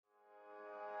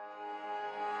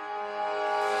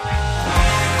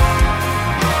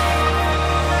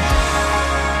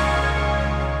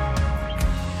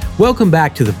Welcome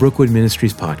back to the Brookwood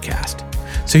Ministries podcast.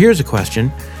 So here's a question.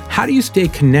 How do you stay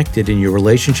connected in your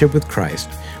relationship with Christ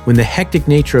when the hectic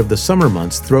nature of the summer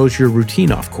months throws your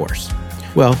routine off course?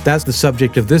 Well, that's the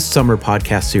subject of this summer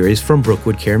podcast series from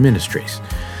Brookwood Care Ministries.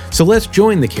 So let's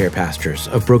join the care pastors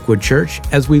of Brookwood Church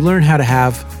as we learn how to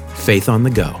have faith on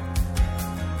the go.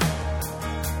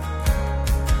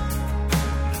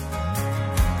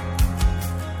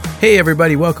 Hey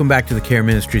everybody, welcome back to the Care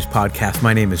Ministries podcast.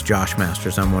 My name is Josh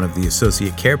Masters. I'm one of the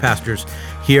associate care pastors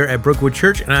here at Brookwood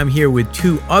Church, and I'm here with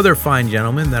two other fine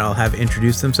gentlemen that I'll have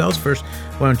introduce themselves. First,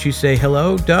 why don't you say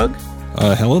hello, Doug?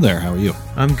 Hello there. How are you?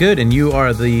 I'm good, and you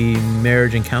are the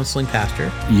marriage and counseling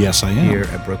pastor. Yes, I am. Here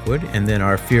at Brookwood, and then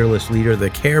our fearless leader,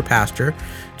 the care pastor,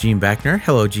 Gene Beckner.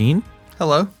 Hello, Gene.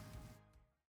 Hello.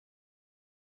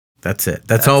 That's it.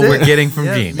 That's all we're getting from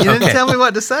Gene. You didn't tell me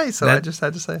what to say, so I just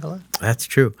had to say hello. That's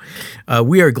true.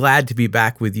 We are glad to be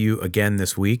back with you again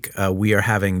this week. We are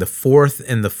having the fourth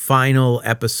and the final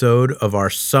episode of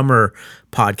our summer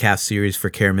podcast series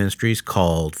for Care Ministries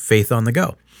called Faith on the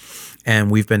Go. And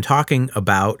we've been talking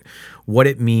about what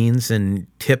it means and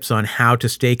tips on how to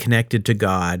stay connected to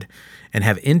God and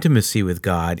have intimacy with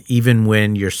God even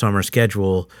when your summer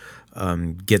schedule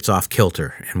gets off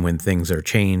kilter and when things are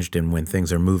changed and when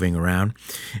things are moving around.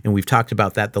 And we've talked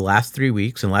about that the last 3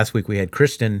 weeks. And last week we had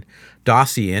Kristen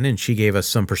Dossie in, and she gave us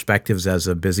some perspectives as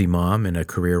a busy mom and a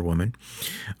career woman.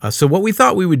 So what we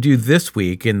thought we would do this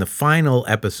week in the final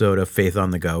episode of Faith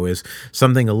on the Go is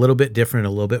something a little bit different, a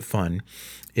little bit fun,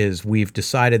 is we've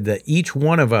decided that each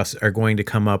one of us are going to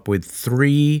come up with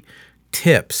 3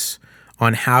 tips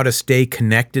on how to stay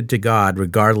connected to God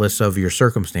regardless of your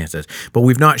circumstances. But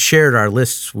we've not shared our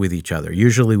lists with each other.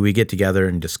 Usually we get together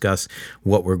and discuss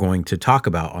what we're going to talk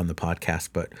about on the podcast,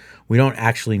 but we don't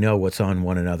actually know what's on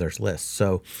one another's lists.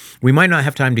 So we might not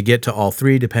have time to get to all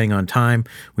 3 depending on time.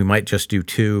 We might just do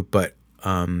 2, but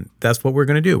that's what we're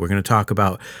going to do. We're going to talk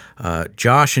about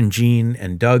Josh and Gene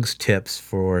and Doug's tips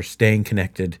for staying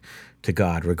connected to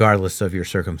God, regardless of your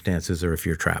circumstances or if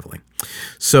you're traveling.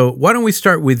 So why don't we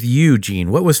start with you, Gene?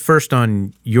 What was first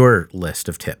on your list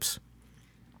of tips?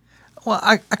 Well,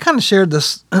 I kind of shared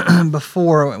this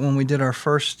before when we did our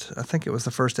first, I think it was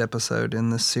the first episode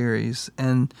in this series.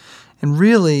 And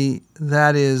really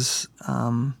that is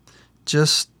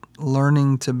just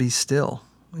learning to be still.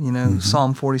 You know,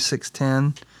 Psalm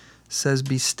 46:10 says,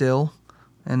 "Be still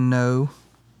and know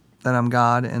that I'm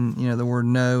God." And, you know, the word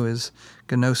know is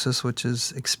gnosis, which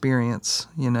is experience,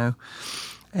 you know.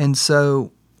 And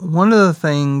so one of the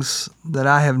things that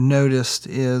I have noticed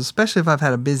is, especially if I've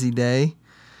had a busy day,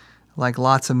 like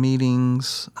lots of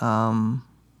meetings,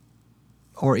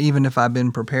 or even if I've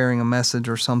been preparing a message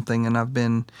or something and I've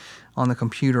been on the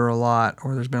computer a lot,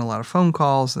 or there's been a lot of phone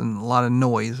calls and a lot of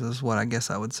noise is what I guess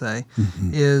I would say,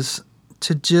 is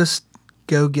to just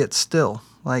go get still.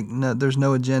 Like, no, there's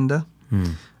no agenda.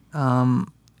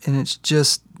 And it's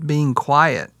just being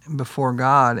quiet before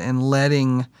God and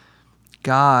letting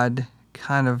God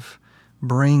kind of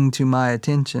bring to my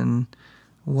attention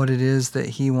what it is that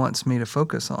He wants me to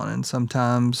focus on. And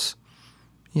sometimes,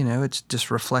 you know, it's just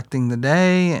reflecting the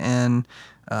day, and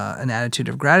an attitude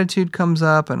of gratitude comes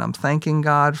up, and I'm thanking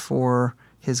God for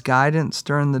His guidance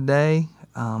during the day.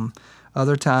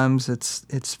 Other times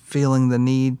it's feeling the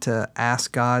need to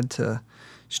ask God to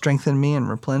strengthen me and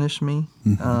replenish me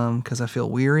because I feel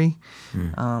weary.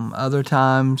 Other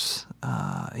times,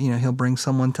 you know, He'll bring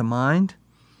someone to mind,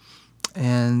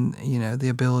 and, you know, the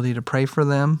ability to pray for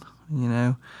them, you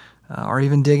know, or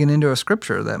even digging into a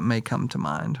scripture that may come to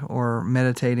mind, or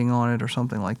meditating on it or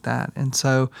something like that. And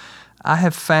so I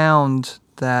have found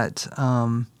that,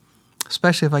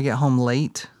 especially if I get home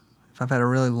late, if I've had a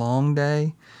really long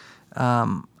day,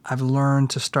 I've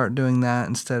learned to start doing that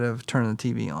instead of turning the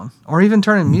TV on or even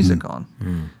turning music on.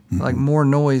 Like, more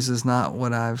noise is not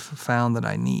what I've found that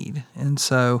I need. And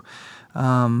so,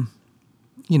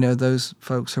 you know, those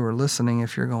folks who are listening,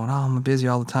 if you're going, oh, I'm busy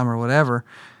all the time or whatever,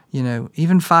 you know,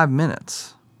 even 5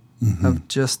 minutes of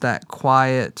just that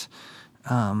quiet,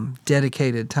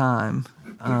 dedicated time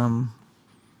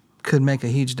could make a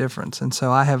huge difference. And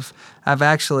so I've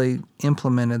actually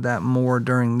implemented that more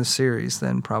during the series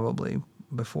than probably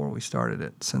before we started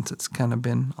it, since it's kind of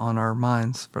been on our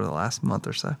minds for the last month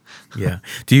or so. Yeah.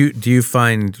 Do you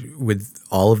find with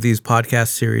all of these podcast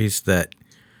series that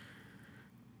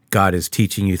God is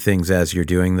teaching you things as you're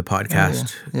doing the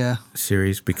podcast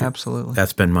series? Because absolutely.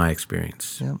 That's been my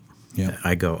experience. Yep. Yeah.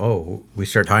 I go, oh, we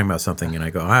start talking about something, and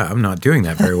I go, I'm not doing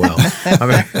that very well.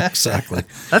 Exactly.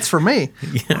 That's for me.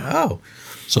 Yeah. Oh.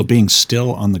 So being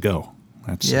still on the go.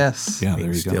 That's yes. Yeah, Being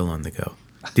there you still go. on the go.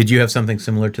 Did you have something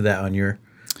similar to that on your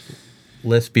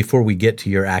list before we get to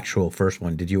your actual first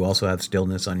one? Did you also have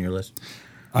stillness on your list?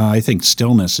 I think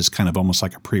stillness is kind of almost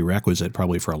like a prerequisite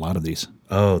probably for a lot of these.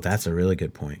 Oh, that's a really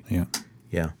good point. Yeah.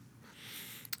 Yeah.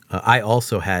 I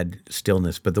also had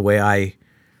stillness, but the way I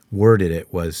worded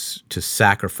it was to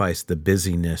sacrifice the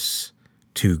busyness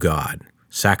to God,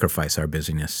 sacrifice our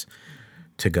busyness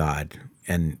to God.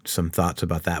 And some thoughts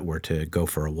about that were to go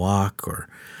for a walk or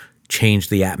change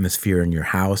the atmosphere in your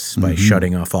house by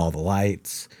shutting off all the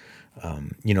lights,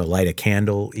 light a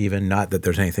candle even. Not that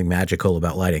there's anything magical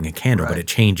about lighting a candle, but it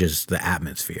changes the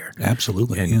atmosphere.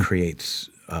 Absolutely. And creates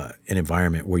an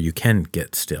environment where you can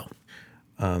get still.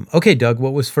 Okay, Doug,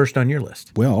 what was first on your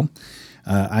list? Well,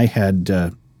 I had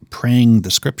praying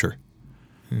the Scripture.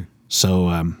 So,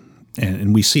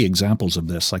 and we see examples of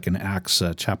this, like in Acts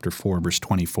chapter 4, verse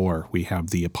 24, we have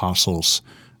the apostles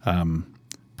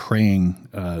praying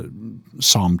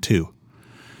Psalm 2.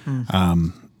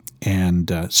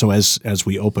 So as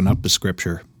we open up the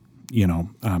Scripture,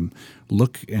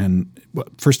 look and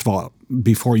first of all,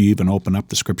 before you even open up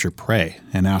the Scripture, pray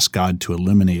and ask God to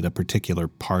illuminate a particular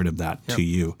part of that to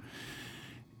you.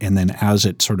 And then as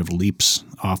it sort of leaps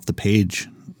off the page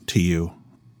to you,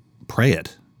 pray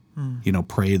it.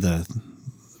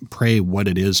 Pray what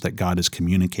it is that God is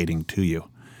communicating to you.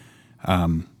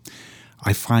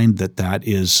 I find that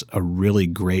is a really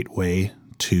great way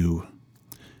to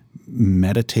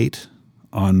meditate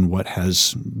on what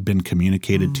has been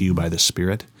communicated to you by the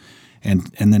Spirit, and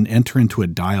then enter into a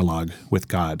dialogue with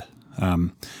God.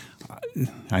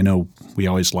 I know we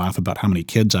always laugh about how many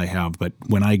kids I have, but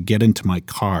when I get into my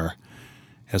car,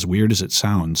 as weird as it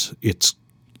sounds, it's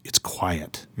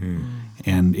quiet,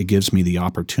 and it gives me the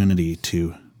opportunity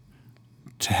to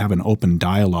have an open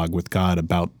dialogue with God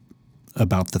about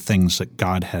the things that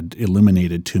God had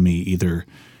illuminated to me, either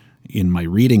in my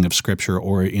reading of Scripture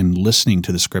or in listening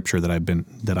to the Scripture that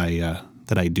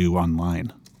I do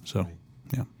online. So,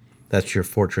 yeah, That's your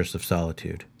fortress of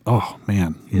solitude. Oh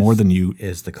man, more than you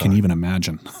the can even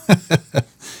imagine.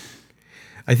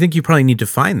 I think you probably need to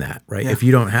find that, right? If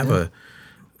you don't have a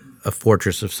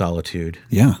fortress of solitude,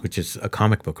 which is a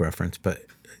comic book reference, but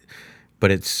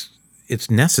it's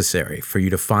necessary for you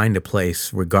to find a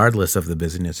place, regardless of the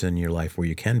busyness in your life, where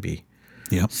you can be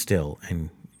still and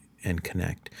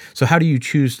connect. So how do you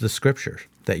choose the scripture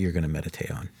that you're going to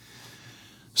meditate on?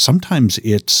 Sometimes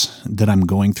it's that I'm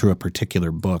going through a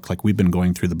particular book, like we've been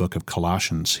going through the book of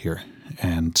Colossians here.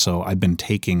 And so I've been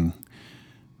taking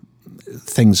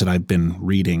things that I've been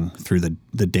reading through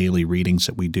the daily readings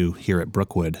that we do here at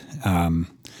Brookwood.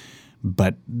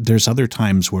 But there's other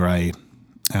times where I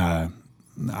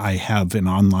have an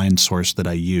online source that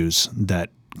I use that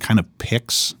kind of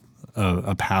picks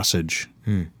a passage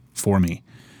for me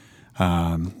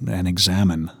and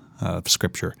examine of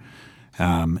Scripture.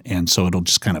 And so it'll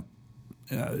just kind of,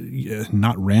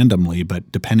 not randomly,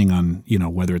 but depending on,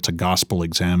 whether it's a gospel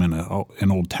examine,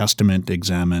 an Old Testament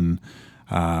examine,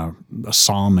 a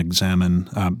psalm examine.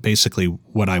 Basically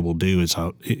what I will do is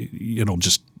it'll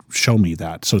just show me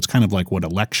that. So it's kind of like what a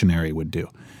lectionary would do.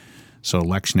 So a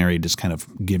lectionary just kind of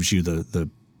gives you the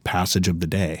passage of the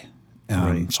day.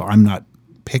 Right. So I'm not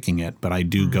picking it, but I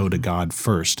do go to God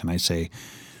first and I say,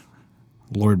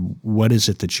 Lord, what is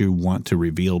it that you want to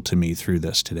reveal to me through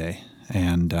this today?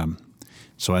 And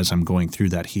so as I'm going through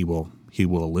that, He will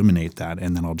illuminate that,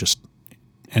 and then I'll just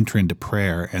enter into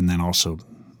prayer and then also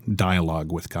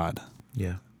dialogue with God.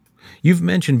 Yeah. You've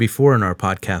mentioned before in our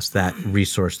podcast that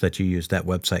resource that you use, that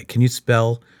website. Can you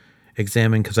spell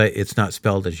examine? Because it's not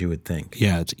spelled as you would think.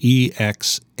 Yeah, it's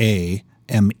EXAMEN.ME.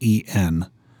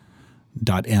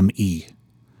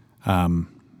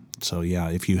 So yeah,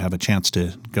 if you have a chance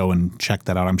to go and check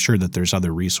that out, I'm sure that there's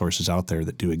other resources out there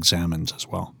that do examines as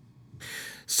well.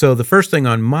 So the first thing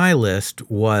on my list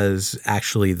was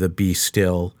actually the be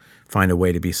still, find a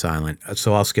way to be silent.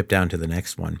 So I'll skip down to the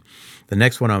next one. The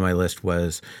next one on my list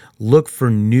was look for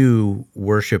new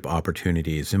worship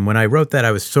opportunities. And when I wrote that,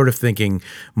 I was sort of thinking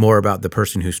more about the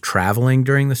person who's traveling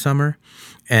during the summer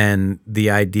and the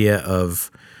idea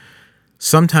of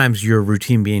sometimes your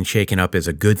routine being shaken up is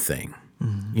a good thing.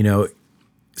 Mm-hmm.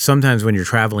 Sometimes when you're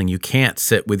traveling, you can't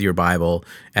sit with your Bible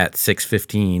at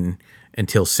 6:15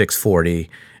 until 6:40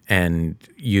 and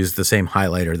use the same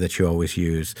highlighter that you always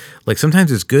use. Like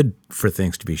sometimes it's good for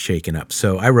things to be shaken up.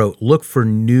 So I wrote, look for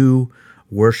new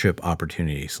worship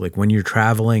opportunities. Like when you're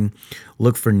traveling,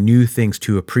 look for new things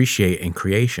to appreciate in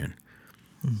creation.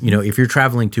 Mm-hmm. If you're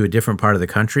traveling to a different part of the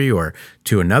country or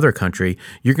to another country,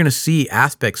 you're going to see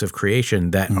aspects of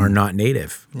creation that are not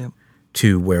native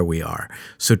to where we are.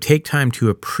 So take time to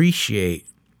appreciate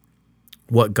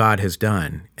what God has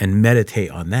done and meditate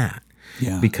on that.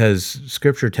 Yeah. because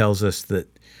Scripture tells us that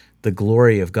the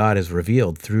glory of God is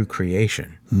revealed through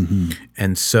creation.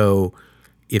 And so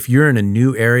if you're in a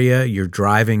new area, you're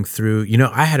driving through,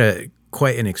 I had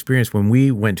quite an experience when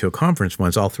we went to a conference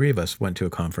once. All three of us went to a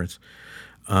conference,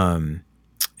 and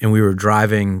we were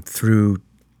driving through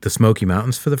the Smoky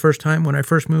Mountains for the first time when I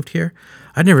first moved here.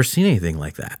 I'd never seen anything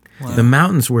like that. Wow. The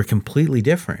mountains were completely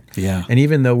different. Yeah. And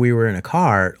even though we were in a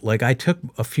car, like I took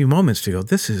a few moments to go,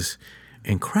 this is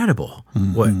incredible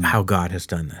how God has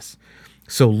done this.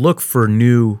 So look for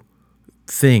new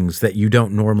things that you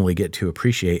don't normally get to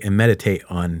appreciate and meditate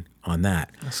on that.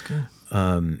 That's good.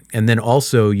 And then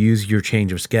also use your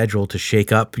change of schedule to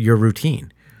shake up your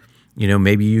routine.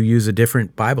 Maybe you use a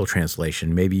different Bible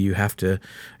translation. Maybe you have to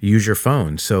use your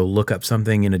phone. So look up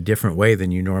something in a different way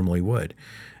than you normally would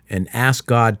and ask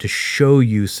God to show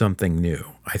you something new.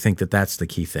 I think that that's the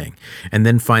key thing. And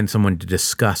then find someone to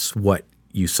discuss what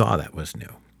you saw that was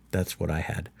new. That's what I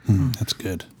had. That's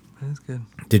good. That's good.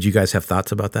 Did you guys have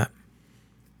thoughts about that?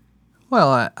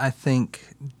 Well, I think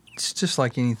it's just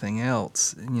like anything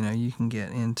else. You can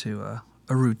get into a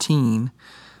routine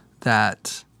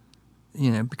that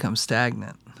becomes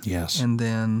stagnant. Yes. And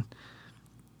then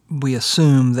we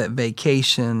assume that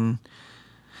vacation,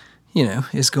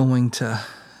 is going to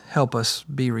help us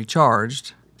be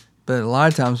recharged. But a lot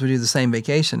of times we do the same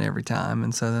vacation every time.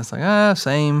 And so that's like,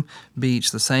 same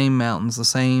beach, the same mountains, the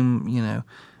same,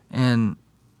 And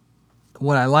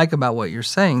what I like about what you're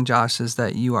saying, Josh, is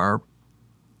that you are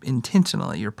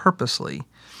you're purposely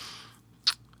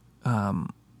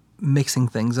mixing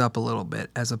things up a little bit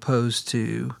as opposed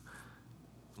to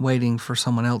waiting for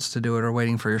someone else to do it or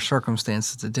waiting for your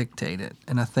circumstances to dictate it.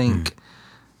 And I think,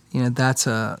 that's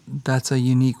a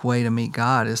unique way to meet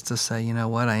God, is to say, you know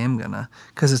what, I am gonna.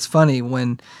 Because it's funny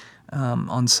when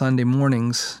on Sunday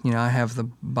mornings, I have the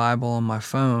Bible on my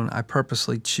phone. I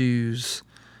purposely choose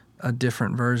a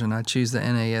different version. I choose the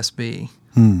NASB.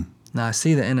 Now I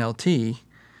see the NLT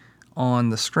on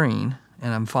the screen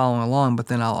and I'm following along, but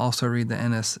then I'll also read the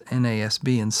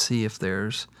NASB and see if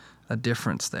there's a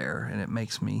difference there, and it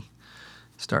makes me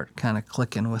start kind of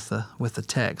clicking with the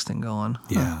text and going,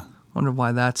 yeah, wonder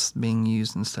why that's being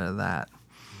used instead of that.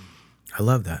 I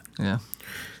love that. Yeah.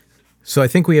 So I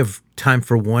think we have time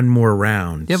for one more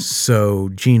round. Yep. So,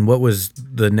 Gene, what was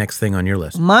the next thing on your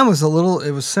list? Mine was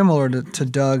it was similar to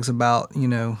Doug's about,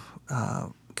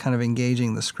 kind of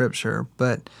engaging the Scripture,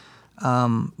 but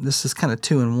this is kind of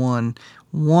two in one.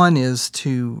 One is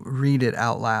to read it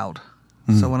out loud.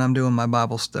 So when I'm doing my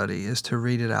Bible study, is to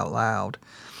read it out loud.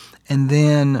 And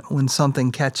then when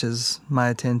something catches my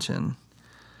attention,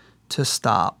 to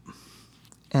stop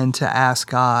and to ask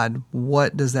God,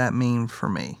 what does that mean for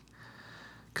me?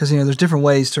 Because, there's different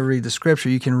ways to read the Scripture.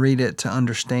 You can read it to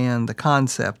understand the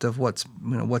concept of what's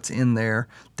in there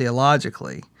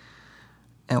theologically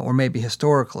or maybe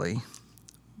historically.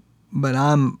 But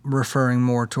I'm referring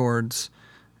more towards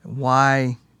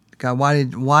why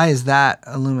is that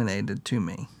illuminated to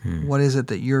me? What is it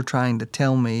that you're trying to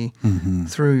tell me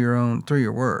through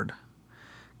your word?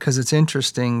 Because it's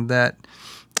interesting that,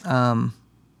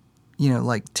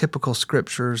 like typical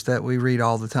scriptures that we read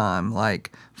all the time,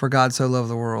 like, for God so loved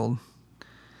the world.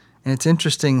 And it's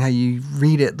interesting how you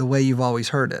read it the way you've always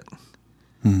heard it.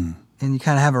 And you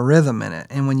kind of have a rhythm in it.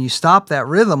 And when you stop that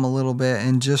rhythm a little bit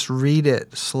and just read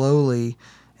it slowly,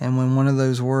 and when one of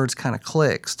those words kind of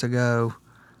clicks, to go,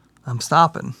 I'm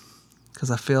stopping,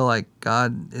 because I feel like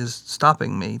God is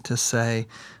stopping me to say,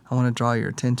 I want to draw your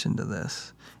attention to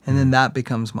this. And then that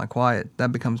becomes my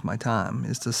my time,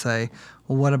 is to say,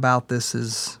 well, what about this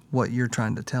is what you're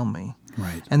trying to tell me?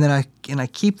 Right. And then I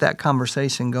keep that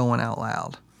conversation going out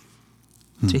loud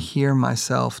to hear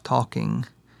myself talking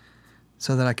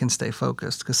so that I can stay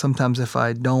focused. Because sometimes if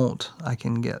I don't, I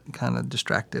can get kind of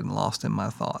distracted and lost in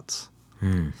my thoughts.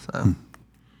 So,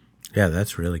 Yeah,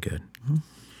 that's really good.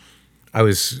 I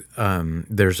was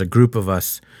there's a group of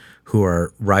us who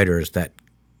are writers that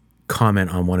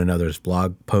comment on one another's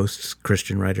blog posts,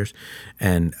 Christian writers,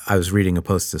 and I was reading a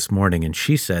post this morning, and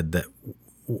she said that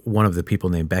one of the people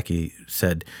named Becky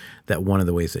said that one of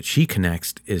the ways that she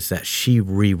connects is that she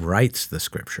rewrites the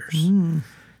scriptures.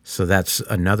 So that's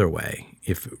another way,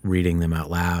 if reading them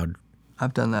out loud,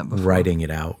 I've done that before. writing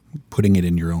it out. Putting it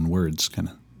in your own words, kind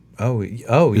of. Oh, Is yeah.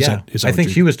 that I what think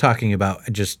you're- she was talking about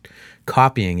just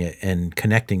copying it and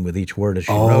connecting with each word as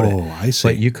she wrote it. Oh, I see.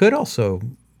 But you could also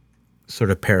sort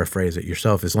of paraphrase it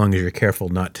yourself, as long as you're careful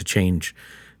not to change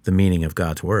the meaning of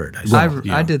God's word.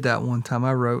 I did that one time.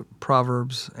 I wrote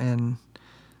Proverbs and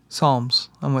Psalms.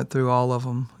 I went through all of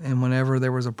them, and whenever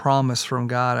there was a promise from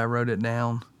God, I wrote it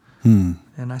down, and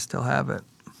I still have it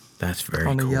That's very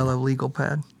on cool. a yellow legal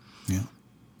pad. Yeah.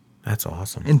 That's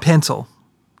awesome. In pencil,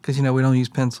 because we don't use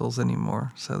pencils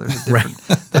anymore, so there's a different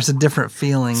there's a different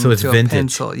feeling So it's to vintage. a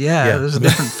pencil. Yeah, there's a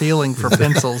different feeling for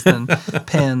pencils than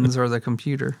pens or the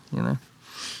computer.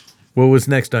 What was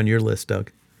next on your list,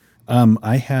 Doug?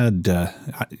 I had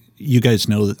you guys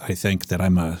know, I think, that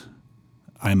I'm a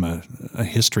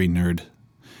history nerd,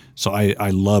 so I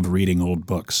love reading old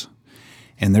books.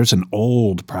 And there's an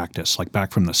old practice, like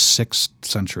back from the 6th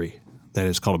century, that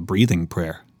is called a breathing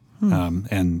prayer.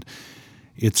 And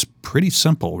it's pretty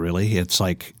simple, really. It's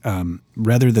like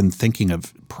rather than thinking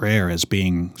of prayer as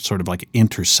being sort of like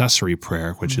intercessory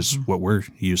prayer, which is what we're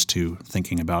used to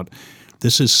thinking about,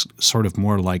 this is sort of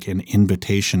more like an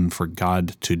invitation for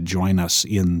God to join us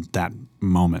in that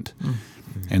moment.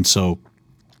 And so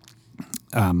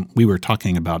we were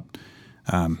talking about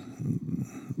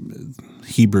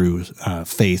Hebrew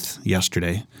faith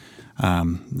yesterday,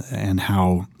 and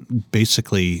how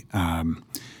basically,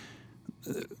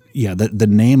 the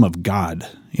name of God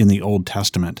in the Old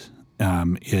Testament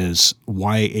is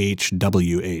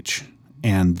YHWH,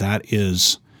 and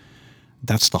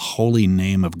that's the holy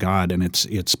name of God, and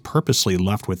it's purposely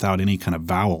left without any kind of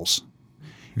vowels,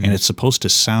 and it's supposed to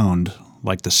sound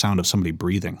like the sound of somebody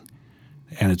breathing,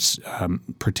 and it's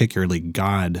particularly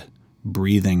God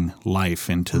breathing life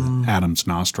into Adam's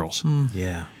nostrils.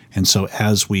 Yeah. And so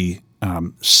as we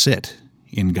sit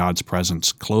in God's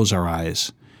presence, close our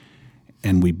eyes,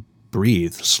 and we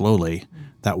breathe slowly,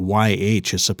 that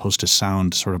YH is supposed to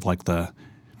sound sort of like the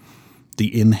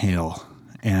inhale,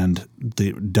 and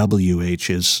the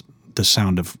WH is the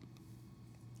sound of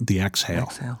the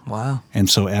exhale. Wow. And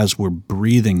so as we're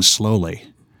breathing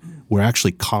slowly, we're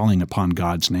actually calling upon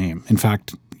God's name. In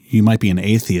fact, you might be an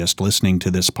atheist listening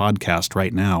to this podcast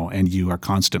right now, and you are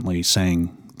constantly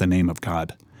saying the name of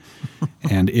God.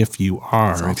 And if you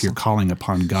are, awesome. if you're calling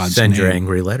upon God's Send name, your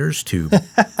angry letters to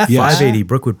 580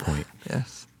 Brookwood Point.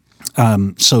 Yes.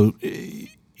 So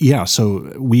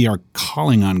we are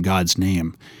calling on God's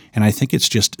name. And I think it's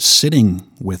just sitting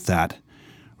with that,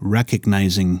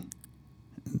 recognizing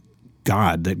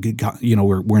God, that God,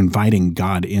 we're inviting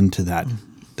God into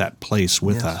that place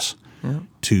with us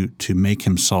to make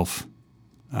himself,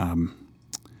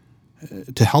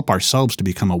 to help ourselves to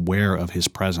become aware of his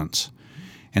presence.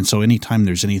 And so anytime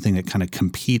there's anything that kind of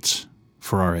competes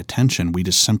for our attention, we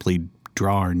just simply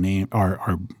draw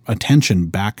our attention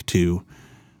back to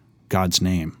God's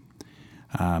name.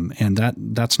 And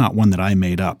that's not one that I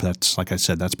made up. That's, like I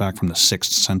said, that's back from the 6th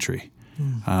century.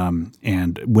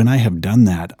 And when I have done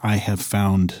that, I have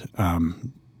found,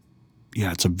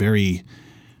 it's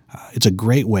a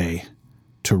great way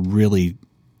to really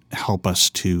help us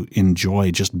to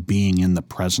enjoy just being in the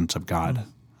presence of God.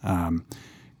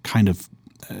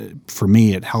 For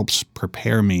me, it helps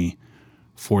prepare me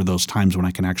for those times when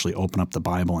I can actually open up the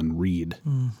Bible and read.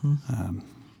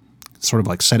 Sort of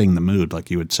like setting the mood, like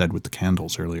you had said with the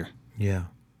candles earlier. Yeah.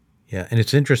 Yeah. And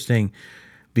it's interesting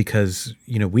because,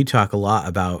 we talk a lot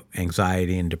about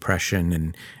anxiety and depression,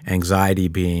 and anxiety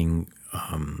being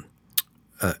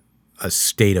a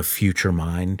state of future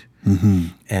mind. Mm-hmm.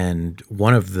 And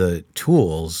one of the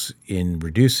tools in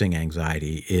reducing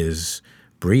anxiety is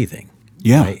breathing.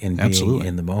 Yeah, right? And absolutely. being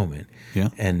in the moment. Yeah.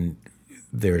 And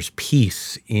there's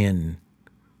peace in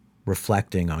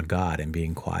reflecting on God and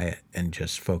being quiet and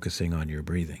just focusing on your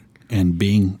breathing. And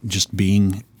being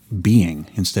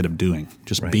instead of doing,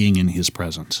 just being in his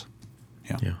presence.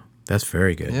 Yeah, that's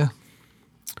very good.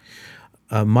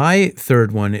 Yeah. My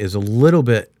third one is a little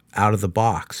bit out of the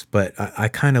box, but I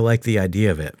kind of like the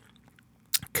idea of it.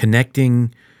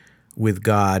 Connecting with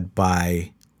God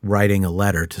by writing a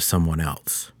letter to someone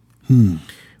else,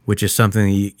 which is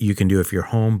something you can do if you're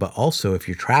home, but also if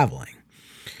you're traveling.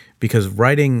 Because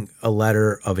writing a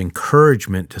letter of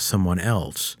encouragement to someone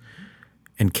else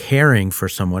and caring for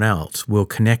someone else will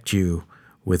connect you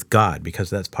with God, because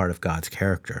that's part of God's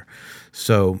character.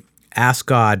 So ask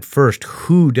God first,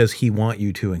 who does he want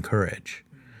you to encourage?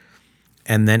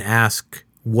 And then ask,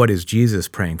 what is Jesus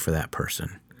praying for that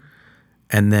person?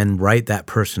 And then write that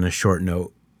person a short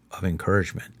note of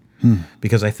encouragement.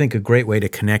 Because I think a great way to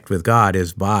connect with God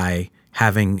is by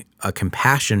having a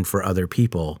compassion for other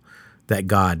people that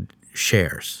God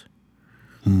shares.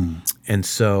 And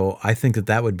so I think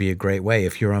that would be a great way.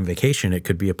 If you're on vacation, it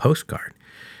could be a postcard.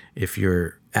 If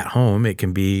you're at home, it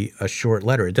can be a short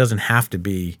letter. It doesn't have to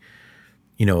be,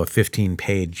 a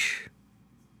 15-page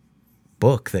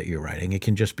book that you're writing. It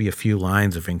can just be a few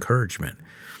lines of encouragement.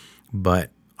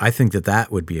 But I think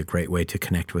that would be a great way to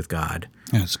connect with God.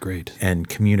 That's great. And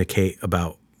communicate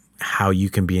about how you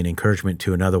can be an encouragement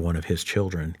to another one of his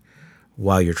children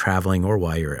while you're traveling or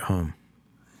while you're at home.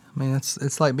 I mean,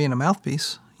 it's like being a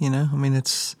mouthpiece. You know, I mean,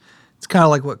 it's kind of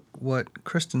like what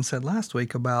Kristen said last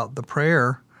week about the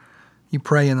prayer. You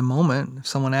pray in the moment. If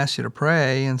someone asks you to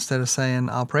pray, instead of saying,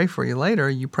 I'll pray for you later,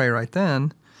 you pray right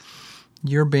then.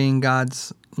 You're being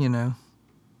God's,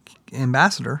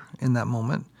 ambassador in that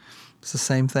moment. It's the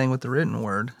same thing with the written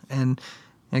word. And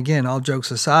again, all jokes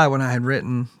aside, when I had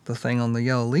written the thing on the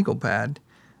yellow legal pad,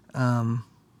 that's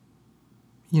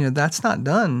not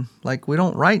done. Like, we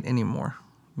don't write anymore.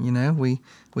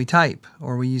 We type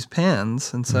or we use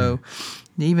pens. And so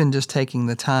even just taking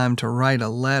the time to write a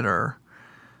letter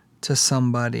to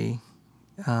somebody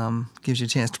gives you a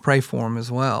chance to pray for them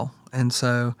as well. And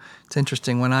so it's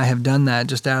interesting when I have done that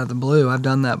just out of the blue. I've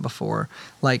done that before.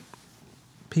 Like,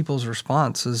 people's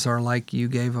responses are like you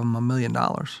gave them $1 million.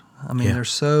 I mean, they're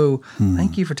so,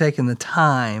 thank you for taking the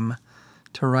time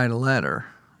to write a letter.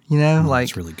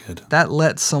 That's really good. That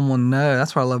lets someone know.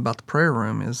 That's what I love about the prayer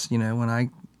room is, when I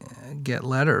get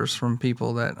letters from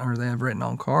people they have written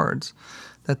on cards,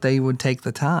 that they would take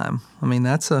the time. I mean,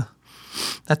 that's a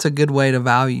good way to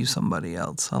value somebody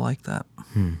else. I like that.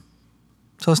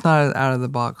 So it's not out of the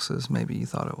box as maybe you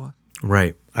thought it was.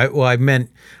 Right. I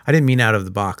didn't mean out of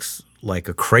the box like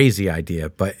a crazy idea,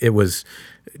 but it was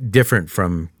different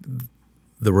from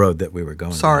the road that we were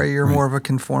going. Sorry, you're more of a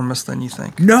conformist than you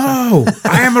think. No,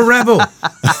 I am a rebel.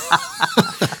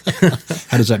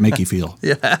 How does that make you feel?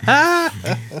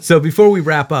 So before we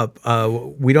wrap up,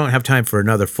 we don't have time for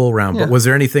another full round, but was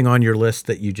there anything on your list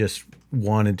that you just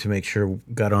wanted to make sure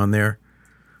got on there?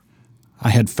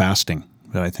 I had fasting,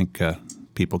 but I think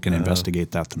people can investigate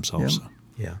that themselves.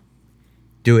 Yeah.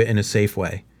 Do it in a safe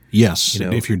way. Yes.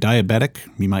 If you're diabetic,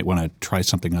 you might want to try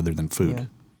something other than food. Yeah.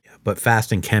 But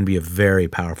fasting can be a very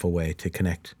powerful way to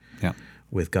connect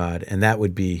with God. And that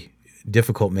would be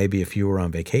difficult maybe if you were on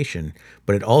vacation,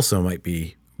 but it also might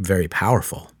be very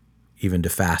powerful even to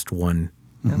fast one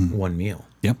meal.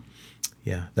 Yep.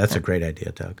 Yeah, that's a great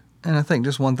idea, Doug. And I think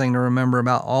just one thing to remember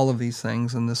about all of these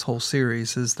things in this whole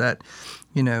series is that,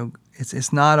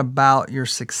 it's not about your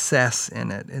success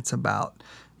in it. It's about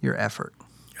your effort.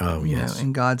 Oh, yes.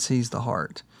 And God sees the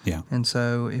heart. Yeah. And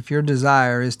so if your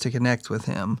desire is to connect with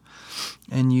Him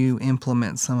and you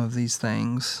implement some of these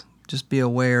things, just be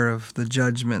aware of the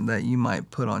judgment that you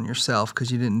might put on yourself because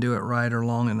you didn't do it right or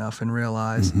long enough, and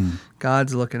realize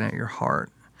God's looking at your heart.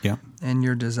 Yeah. And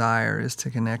your desire is to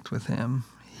connect with Him.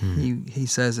 He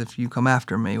says, if you come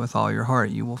after me with all your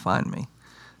heart, you will find me.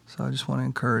 So I just want to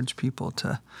encourage people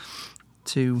to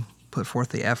put forth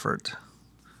the effort.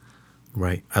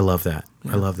 Right. I love that.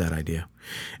 I love that idea.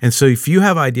 And so if you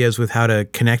have ideas with how to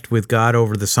connect with God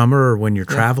over the summer or when you're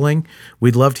traveling,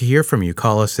 we'd love to hear from you.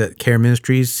 Call us at Care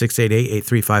Ministries,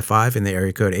 688-8355 in the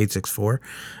area code 864,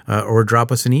 or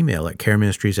drop us an email at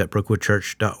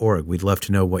careministries@brookwoodchurch.org. We'd love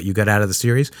to know what you got out of the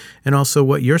series and also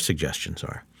what your suggestions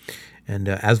are. And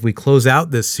as we close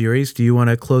out this series, do you want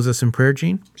to close us in prayer,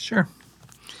 Gene? Sure.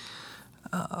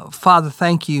 Father,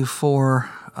 thank you for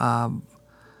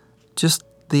just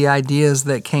the ideas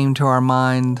that came to our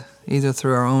mind, either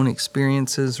through our own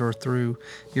experiences or through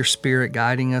your Spirit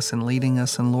guiding us and leading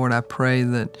us. And Lord, I pray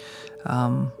that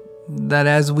that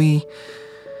as we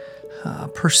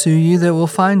pursue you, that we'll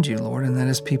find you, Lord, and that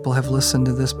as people have listened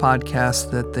to this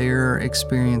podcast, that their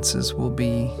experiences will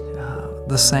be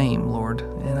the same, Lord.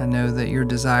 And I know that your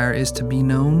desire is to be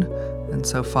known. And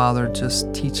so, Father,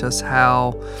 just teach us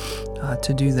how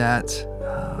to do that.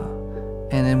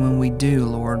 And then when we do,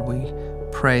 Lord, we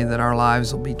pray that our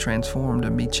lives will be transformed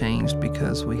and be changed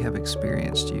because we have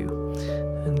experienced you.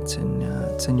 And it's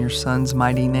in your Son's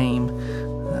mighty name,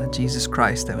 Jesus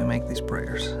Christ, that we make these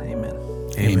prayers. Amen.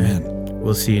 Amen.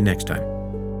 We'll see you next time.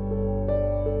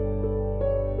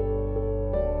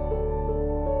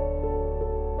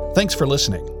 Thanks for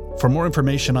listening. For more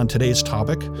information on today's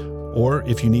topic, or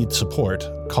if you need support,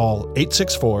 call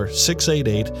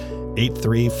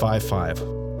 864-688-8355.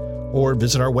 Or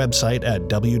visit our website at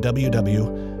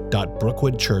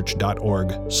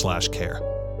www.brookwoodchurch.org/care.